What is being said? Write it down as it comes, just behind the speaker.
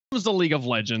the League of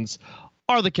Legends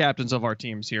are the captains of our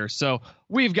teams here. So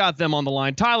we've got them on the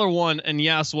line. Tyler1 and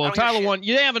Yassuo. Tyler1,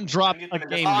 you haven't dropped a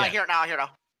game yet. Here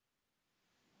now.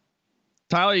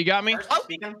 Tyler, you got me?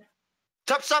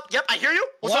 Sup? Yep, I hear you.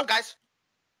 What's up, guys?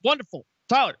 Wonderful.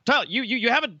 Tyler, you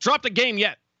haven't dropped a game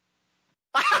yet.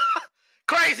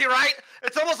 Crazy, right?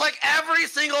 It's almost like every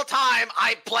single time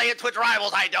I play in Twitch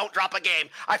Rivals, I don't drop a game.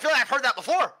 I feel like I've heard that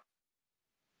before.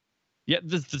 Yeah,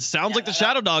 this sounds like the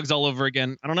Shadow Dogs all over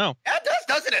again. I don't know. Yeah, it does,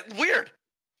 doesn't it? Weird.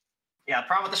 Yeah, the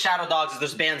problem with the Shadow Dogs is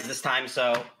there's bans this time,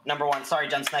 so number one, sorry,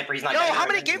 Jen Sniper, he's not. Yo, how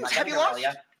many games have you lost?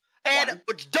 And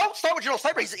don't start with General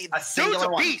Sniper. He's dude's a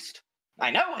beast.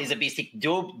 I know he's a beast. He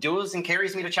duos and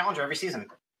carries me to Challenger every season.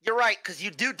 You're right, because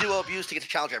you do duo abuse to get to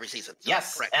Challenger every season. So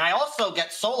yes, correct. And I also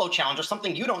get solo Challenger,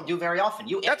 something you don't do very often.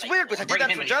 That's weird, because I did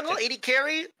that for jungle, 80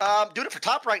 carry, doing it for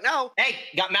top right now. Hey,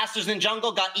 got Masters in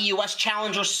jungle, got EUS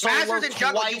Challenger solo Masters in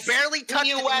jungle, you barely touched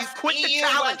it, you quit the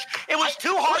challenge. It was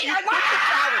too hard, you quit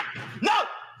the challenge. No!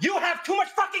 You have too much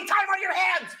fucking time on your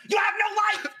hands! You have no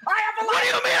life! I have a life! What do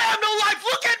you mean I have no life?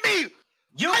 Look at me!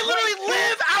 I literally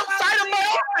live outside of my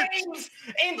office!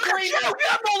 In 3 months! You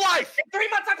have no life! In 3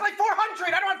 months I play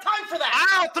 400! I don't have time for that!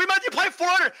 Ow! 3 months you play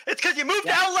 400! It's because you moved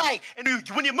to LA! And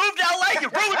when you moved to LA, you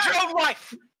ruined your own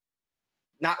life!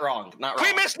 Not wrong.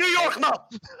 We miss New York, Mo!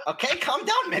 Okay, calm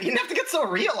down, man. You didn't have to get so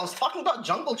real. I was talking about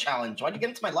Jungle Challenge. Why'd you get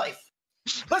into my life?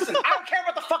 Listen, I don't care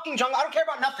about the fucking jungle. I don't care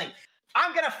about nothing.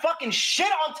 I'm gonna fucking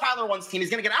shit on Tyler1's team. He's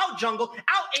gonna get out jungle,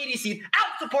 out ADC,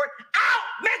 out support, out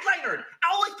mid laner.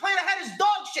 Always playing ahead is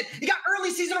dog shit. He got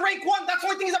early season rank 1. That's the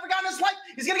only thing he's ever gotten in his life.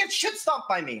 He's gonna get shit stomped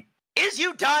by me. Is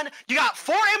you done? You got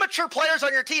 4 amateur players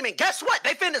on your team, and guess what?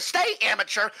 They finna stay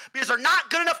amateur because they're not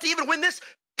good enough to even win this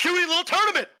puny little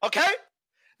tournament, okay?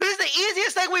 This is the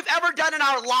easiest thing we've ever done in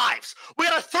our lives. We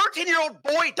got a 13-year-old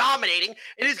boy dominating,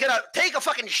 and he's gonna take a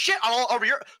fucking shit all over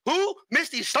your... Who?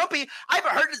 Misty Stumpy? I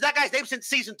haven't heard that guy's name since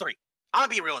season 3. I'm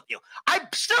gonna be real with you. I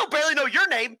still barely know your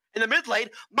name in the mid lane.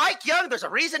 Mike Young, there's a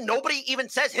reason nobody even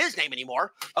says his name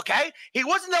anymore, okay? He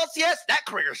was in the LCS. That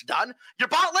career's done. Your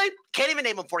bot lane, can't even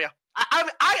name him for you.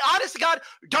 I honest to God,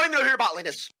 don't even know who your bot lane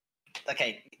is.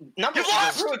 Okay,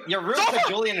 you're rude to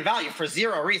Julian and Value for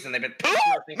zero reason. They've been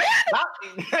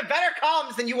better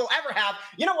comms than you will ever have.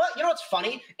 You know what? You know what's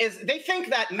funny is they think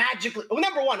that magically. Well,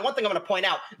 number one thing I'm going to point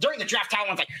out during the draft,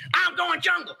 Tyler1's like, "I'm going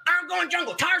jungle. I'm going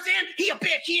jungle. Tarzan, he a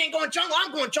bitch. He ain't going jungle.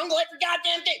 I'm going jungle every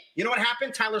goddamn day." You know what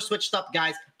happened? Tyler switched up,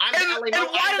 guys. And why did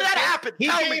that happen? He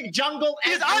gave jungle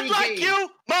every game. He's unlike you,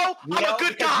 Mo. I'm a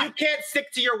good guy. You can't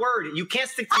stick to your word. You can't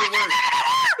stick to your word.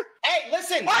 Hey,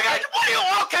 listen.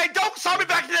 Okay, don't sell me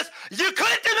back to this. You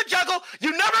couldn't do the jungle.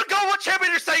 You never go what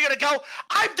champion you're saying you're going to go.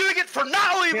 I'm doing it for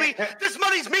not only me. This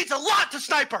money means a lot to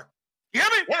Sniper. You hear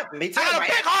me? Yeah, me too. I got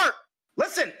a big heart.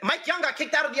 Listen, Mike Young got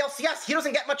kicked out of the LCS. He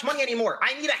doesn't get much money anymore.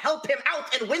 I need to help him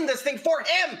out and win this thing for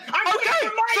him. Okay,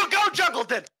 so go jungle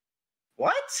then.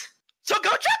 What? So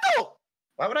go jungle.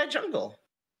 Why would I jungle?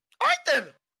 All right then.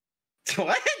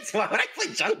 What? Why would I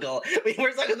play jungle? Wait,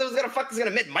 who's gonna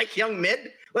mid? Mike Young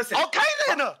mid? Listen. Okay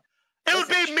then. It would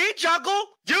be me jungle,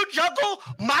 you jungle,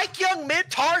 Mike Young mid,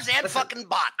 Tarzan fucking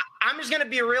bot. I'm just gonna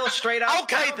be real straight up.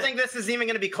 Okay, I don't think this is even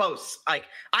gonna be close. Like,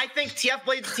 I think TF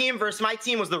Blade's team versus my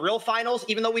team was the real finals,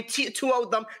 even though we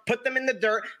 2-0'd them, put them in the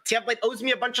dirt. TF Blade owes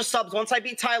me a bunch of subs. Once I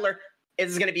beat Tyler,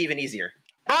 it's gonna be even easier.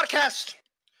 Broadcast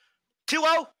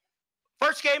 2-0.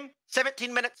 First game,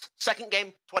 17 minutes. Second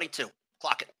game, 22.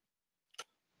 Clock it.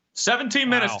 17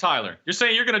 minutes, Tyler. You're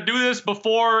saying you're going to do this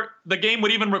before the game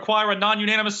would even require a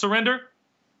non-unanimous surrender?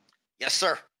 Yes,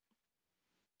 sir.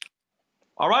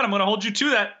 All right, I'm going to hold you to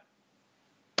that.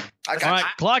 All right,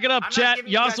 clock it up, chat.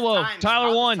 Yassuo,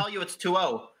 Tyler1. I'll tell you it's 2-0.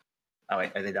 Oh,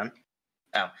 wait, are they done?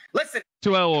 Oh, listen.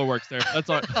 2-0 works there. That's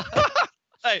all right.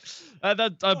 Hey,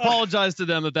 I apologize to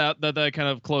them that kind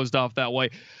of closed off that way.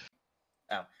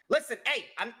 Oh, listen, hey,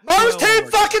 Mo's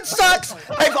team fucking sucks.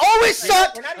 They've always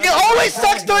sucked. He always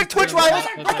sucks during Twitch Rivals.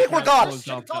 I think we're gone.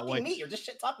 You're just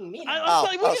shit talking me. I'm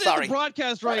sorry. The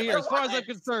broadcast right here. As far as I'm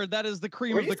concerned, that is the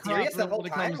cream of the crop when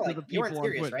it comes to the people on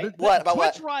Twitch. Right? What about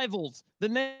Twitch Rivals? The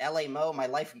name. LA Mo, my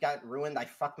life got ruined. I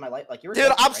fucked my life. Like you were.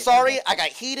 Dude, I'm sorry. I got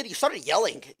heated. You started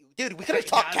yelling. Dude, we could have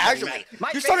talked casually.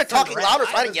 You started talking louder,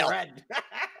 trying to yell.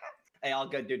 Hey, all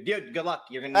good, dude. Dude, good luck.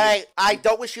 You're gonna. Hey, I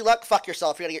don't wish you luck. Fuck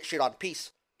yourself. You're gonna get shit on.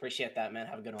 Peace. Appreciate that, man.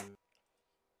 Have a good one.